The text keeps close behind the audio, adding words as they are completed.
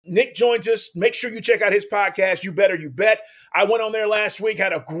Nick joins us. Make sure you check out his podcast, You Better You Bet. I went on there last week,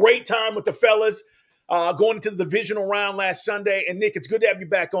 had a great time with the fellas going into the divisional round last Sunday. And Nick, it's good to have you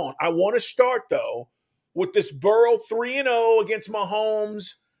back on. I want to start, though, with this Burrow 3-0 against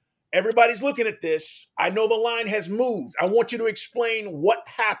Mahomes. Everybody's looking at this. I know the line has moved. I want you to explain what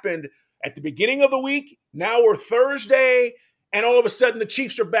happened at the beginning of the week. Now we're Thursday, and all of a sudden the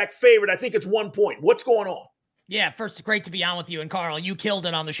Chiefs are back favored. I think it's 1 point. What's going on? Yeah, first, great to be on with you. And Carl, you killed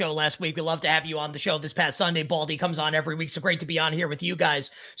it on the show last week. We love to have you on the show this past Sunday. Baldy comes on every week, so great to be on here with you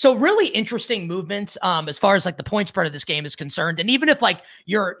guys. So really interesting movement as far as like the point spread of this game is concerned. And even if like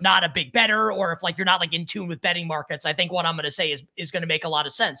you're not a big bettor or if like you're not like in tune with betting markets, I think what I'm going to say is going to make a lot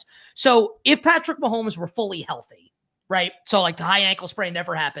of sense. So if Patrick Mahomes were fully healthy, right? So like the high ankle sprain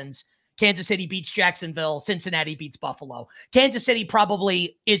never happens. Kansas City beats Jacksonville. Cincinnati beats Buffalo. Kansas City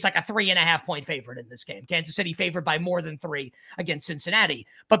probably is like a 3.5 point favorite in this game. Kansas City favored by more than 3 against Cincinnati.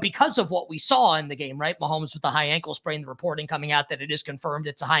 But because of what we saw in the game, right? Mahomes with the high ankle sprain, the reporting coming out that it is confirmed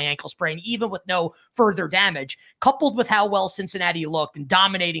it's a high ankle sprain, even with no further damage, coupled with how well Cincinnati looked and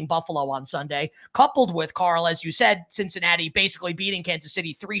dominating Buffalo on Sunday, coupled with, Carl, as you said, Cincinnati basically beating Kansas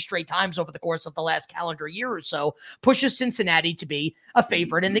City 3 straight times over the course of the last calendar year or so, pushes Cincinnati to be a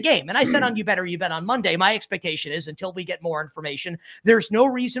favorite in the game. And I said on You Better You Bet on Monday, my expectation is until we get more information, there's no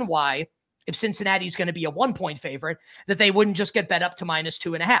reason why, if Cincinnati is going to be a 1 point favorite, that they wouldn't just get bet up to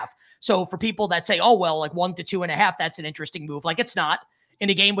 -2.5. So for people that say, oh, well, like 1 to 2.5, that's an interesting move. Like it's not. In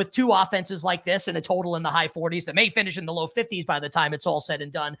a game with 2 offenses like this and a total in the high 40s that may finish in the low 50s by the time it's all said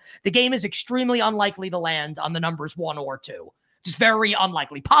and done, the game is extremely unlikely to land on the numbers 1 or 2. Just very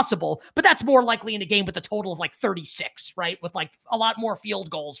unlikely. Possible, but that's more likely in a game with a total of like 36, right? With like a lot more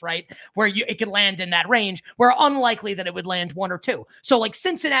field goals, right? Where it could land in that range, where unlikely that it would land 1 or 2. So like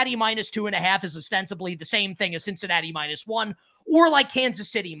Cincinnati -2.5 is ostensibly the same thing as Cincinnati -1, or like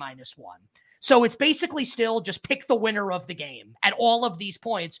Kansas City -1. So it's basically still just pick the winner of the game at all of these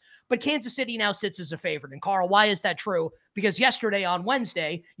points. But Kansas City now sits as a favorite. And Carl, why is that true? Because yesterday on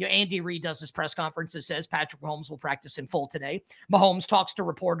Wednesday, Andy Reid does his press conference and says Patrick Mahomes will practice in full today. Mahomes talks to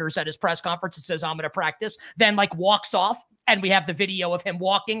reporters at his press conference and says, I'm going to practice, then like walks off. And we have the video of him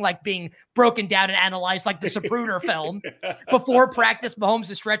walking, like being broken down and analyzed like the Zapruder film. Before practice,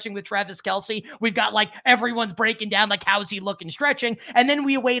 Mahomes is stretching with Travis Kelce. We've got like everyone's breaking down, like how's he looking stretching. And then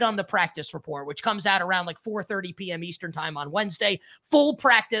we wait on the practice report, which comes out around like 4:30 p.m. Eastern time on Wednesday. Full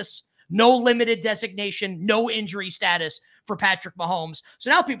practice, no limited designation, no injury status for Patrick Mahomes. So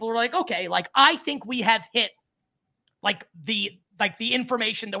now people are like, okay, like I think we have hit like the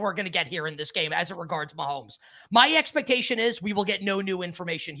information that we're going to get here in this game as it regards Mahomes. My expectation is we will get no new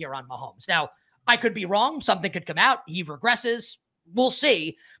information here on Mahomes. Now, I could be wrong. Something could come out. He regresses. We'll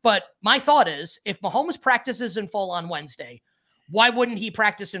see. But my thought is if Mahomes practices in full on Wednesday, why wouldn't he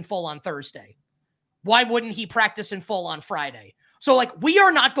practice in full on Thursday? Why wouldn't he practice in full on Friday? So, like, we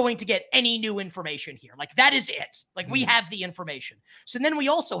are not going to get any new information here. Like, that is it. Like, we have the information. So then we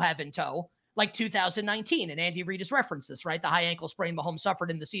also have in tow like 2019, and Andy Reid has referenced this, right? The high ankle sprain Mahomes suffered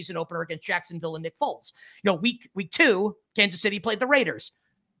in the season opener against Jacksonville and Nick Foles. Week 2, Kansas City played the Raiders.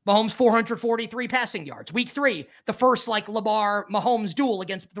 Mahomes 443 passing yards. Week 3, the first like Lamar Mahomes duel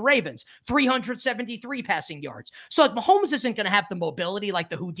against the Ravens, 373 passing yards. So like Mahomes isn't going to have the mobility, like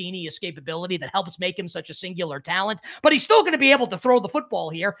the Houdini escapability that helps make him such a singular talent, but he's still going to be able to throw the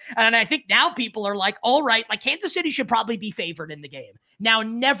football here. And I think now people are like, all right, like Kansas City should probably be favored in the game. Now,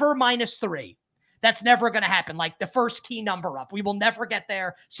 never -3. That's never going to happen. Like the first key number up. We will never get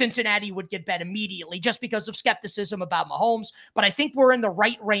there. Cincinnati would get bet immediately just because of skepticism about Mahomes. But I think we're in the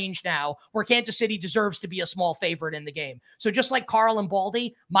right range now where Kansas City deserves to be a small favorite in the game. So just like Carl and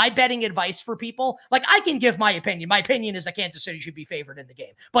Baldy, my betting advice for people, like I can give my opinion. My opinion is that Kansas City should be favored in the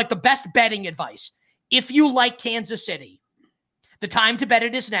game. But like the best betting advice, if you like Kansas City, the time to bet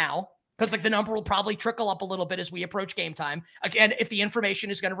it is now. Because like the number will probably trickle up a little bit as we approach game time. Again, if the information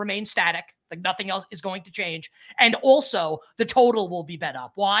is going to remain static, like nothing else is going to change. And also the total will be bet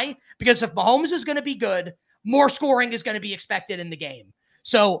up. Why? Because if Mahomes is going to be good, more scoring is going to be expected in the game.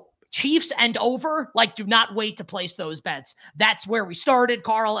 So Chiefs and over, like do not wait to place those bets. That's where we started,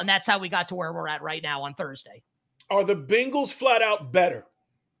 Carl. And that's how we got to where we're at right now on Thursday. Are the Bengals flat out better?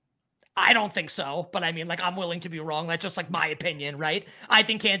 I don't think so, but I mean, like, I'm willing to be wrong. That's just like my opinion, right? I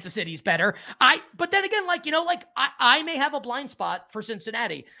think Kansas City's better. But then again, like, I may have a blind spot for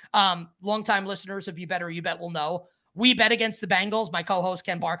Cincinnati. Longtime listeners of You Better You Bet will know We bet against the Bengals, my co-host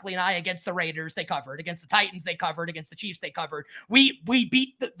Ken Barkley and I, against the Raiders. They covered. Against the Titans, they covered. Against the Chiefs, they covered. We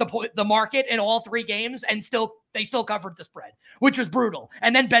beat the market in all 3 games, and they still covered the spread, which was brutal.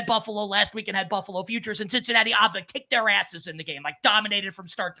 And then bet Buffalo last week and had Buffalo futures, and Cincinnati kicked their asses in the game, like dominated from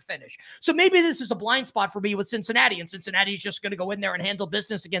start to finish. So maybe this is a blind spot for me with Cincinnati, and Cincinnati's just going to go in there and handle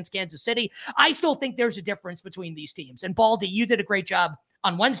business against Kansas City. I still think there's a difference between these teams. And Baldy, you did a great job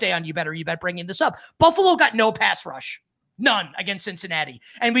on Wednesday on You Bet bringing this up. Buffalo got no pass rush. None against Cincinnati.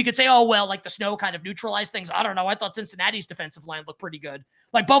 And we could say, oh, well, like the snow kind of neutralized things. I don't know. I thought Cincinnati's defensive line looked pretty good.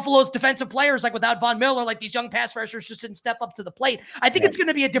 Like Buffalo's defensive players, like without Von Miller, like these young pass rushers just didn't step up to the plate. I think it's going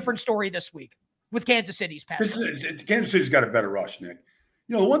to be a different story this week with Kansas City's pass rush. Kansas City's got a better rush, Nick.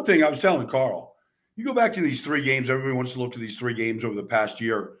 You know, the one thing I was telling Carl, you go back to these 3 games, everybody wants to look at these 3 games over the past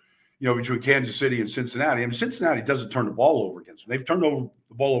year, you know, between Kansas City and Cincinnati. I mean, Cincinnati doesn't turn the ball over against them. They've turned the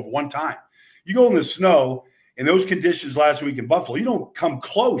ball over 1 time. You go in the snow, in those conditions last week in Buffalo, you don't come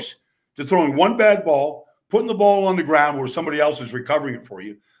close to throwing 1 bad ball, putting the ball on the ground where somebody else is recovering it for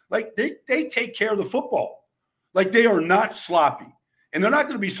you. Like, they take care of the football. Like, they are not sloppy. And they're not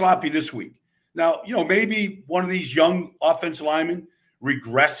going to be sloppy this week. Now, you know, maybe one of these young offensive linemen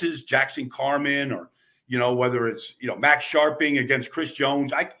regresses, Jackson Carman, or, you know, whether it's, you know, Max Sharping against Chris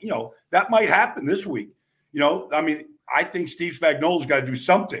Jones. That might happen this week. You know, I mean, I think Steve Spagnuolo's got to do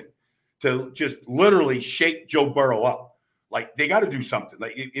something to just literally shake Joe Burrow up. Like, they got to do something.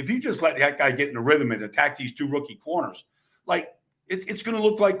 Like, if you just let that guy get in the rhythm and attack these 2 rookie corners, like, it's going to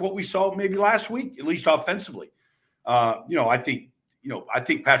look like what we saw maybe last week, at least offensively. I think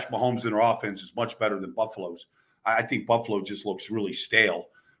Patrick Mahomes in their offense is much better than Buffalo's. I think Buffalo just looks really stale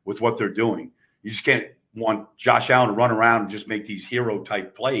with what they're doing. You just can't want Josh Allen to run around and just make these hero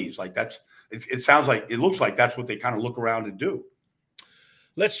type plays. Like, it looks like that's what they kind of look around and do.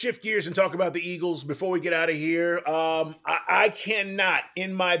 Let's shift gears and talk about the Eagles before we get out of here. I cannot,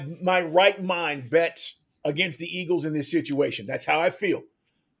 in my right mind, bet against the Eagles in this situation. That's how I feel.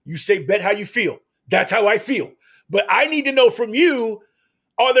 You say bet how you feel. That's how I feel. But I need to know from you,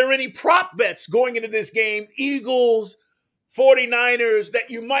 are there any prop bets going into this game, Eagles, 49ers, that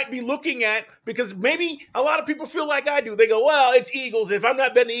you might be looking at? Because maybe a lot of people feel like I do. They go, well, it's Eagles. If I'm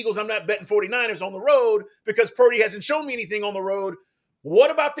not betting Eagles, I'm not betting 49ers on the road because Purdy hasn't shown me anything on the road.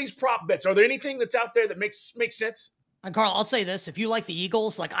 What about these prop bets? Are there anything that's out there that makes sense? And Carl, I'll say this. If you like the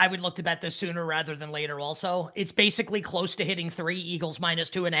Eagles, like I would look to bet this sooner rather than later also. It's basically close to hitting 3, Eagles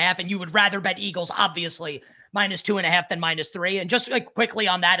 -2.5, and you would rather bet Eagles, obviously, -2.5 than -3. And just like quickly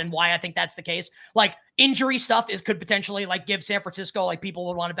on that and why I think that's the case, like injury stuff could potentially like give San Francisco, like people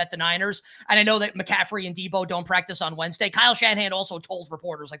would want to bet the Niners. And I know that McCaffrey and Debo don't practice on Wednesday. Kyle Shanahan also told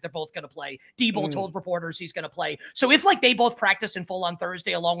reporters like they're both going to play. Debo told reporters he's going to play. So if like they both practice in full on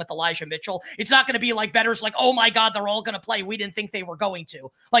Thursday along with Elijah Mitchell, it's not going to be like bettors like, oh my God, they're all going to play. We didn't think they were going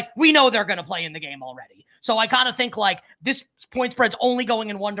to. Like, we know they're going to play in the game already. So I kind of think like this point spread's only going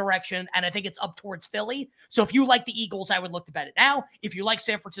in one direction, and I think it's up towards Philly. So if you like the Eagles, I would look to bet it now. If you like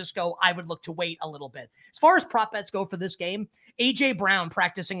San Francisco, I would look to wait a little bit. As far as prop bets go for this game, A.J. Brown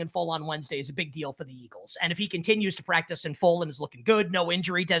practicing in full on Wednesday is a big deal for the Eagles. And if he continues to practice in full and is looking good, no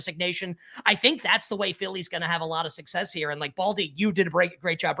injury designation, I think that's the way Philly's going to have a lot of success here. And like Baldy, you did a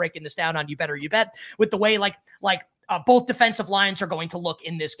great job breaking this down on You Better You Bet with the way both defensive lines are going to look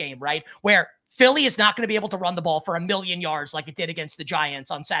in this game, right? Where Philly is not going to be able to run the ball for 1,000,000 yards like it did against the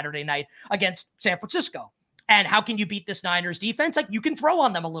Giants on Saturday night against San Francisco. And how can you beat this Niners defense? Like, you can throw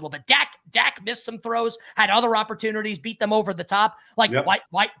on them a little bit. Dak missed some throws, had other opportunities, beat them over the top. Like, yep.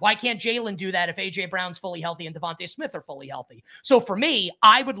 Why can't Jalen do that if A.J. Brown's fully healthy and Devontae Smith are fully healthy? So for me,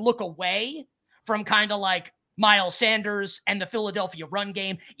 I would look away from kind of like Miles Sanders and the Philadelphia run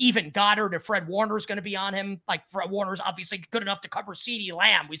game. Even Goddard, if Fred Warner's going to be on him, like Fred Warner's obviously good enough to cover CeeDee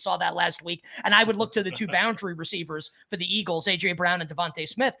Lamb. We saw that last week. And I would look to the two boundary receivers for the Eagles, A.J. Brown and Devontae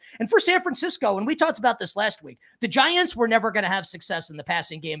Smith. And for San Francisco, and we talked about this last week, the Giants were never going to have success in the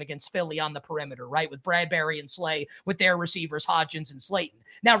passing game against Philly on the perimeter, right? With Bradbury and Slay, with their receivers, Hodgins and Slayton.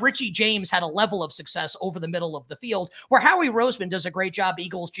 Now, Richie James had a level of success over the middle of the field where Howie Roseman does a great job,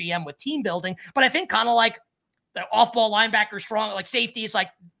 Eagles GM, with team building. But I think kind of like the off-ball linebacker strong, like safeties, like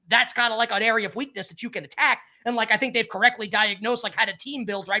that's kind of like an area of weakness that you can attack. And like, I think they've correctly diagnosed, like how to team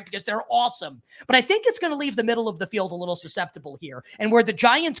build, right? Because they're awesome. But I think it's going to leave the middle of the field a little susceptible here. And where the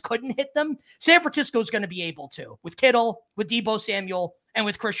Giants couldn't hit them, San Francisco is going to be able to, with Kittle, with Debo Samuel, and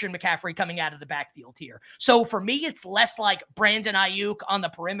with Christian McCaffrey coming out of the backfield here. So for me, it's less like Brandon Ayuk on the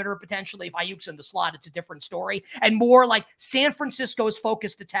perimeter potentially. If Ayuk's in the slot, it's a different story. And more like San Francisco's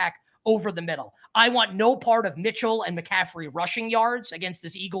focused attack over the middle. I want no part of Mitchell and McCaffrey rushing yards against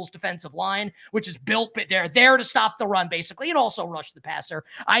this Eagles defensive line, which is built, but they're there to stop the run basically and also rush the passer.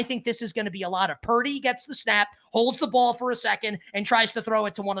 I think this is going to be a lot of Purdy gets the snap, holds the ball for a second, and tries to throw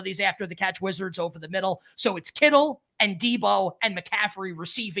it to one of these after the catch wizards over the middle. So it's Kittle and Debo and McCaffrey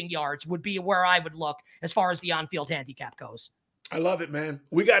receiving yards would be where I would look as far as the on-field handicap goes. I love it, man.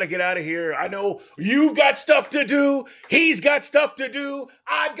 We got to get out of here. I know you've got stuff to do. He's got stuff to do.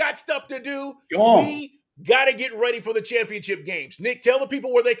 I've got stuff to do. We got to get ready for the championship games. Nick, tell the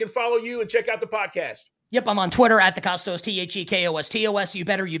people where they can follow you and check out the podcast. Yep, I'm on Twitter at the Costos, TheKostos. You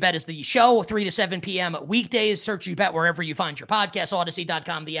Better You Bet is the show, 3 to 7 p.m. weekdays. Search You Bet wherever you find your podcast,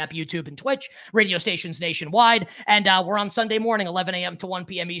 Odyssey.com, the app, YouTube, and Twitch, radio stations nationwide. And we're on Sunday morning, 11 a.m. to 1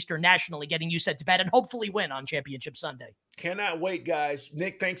 p.m. Eastern nationally, getting you set to bet and hopefully win on Championship Sunday. Cannot wait, guys.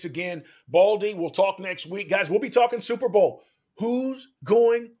 Nick, thanks again. Baldy, we'll talk next week. Guys, we'll be talking Super Bowl. Who's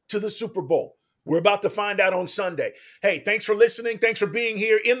going to the Super Bowl? We're about to find out on Sunday. Hey, thanks for listening. Thanks for being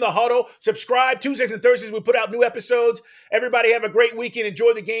here in the huddle. Subscribe. Tuesdays and Thursdays, we put out new episodes. Everybody have a great weekend.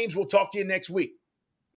 Enjoy the games. We'll talk to you next week.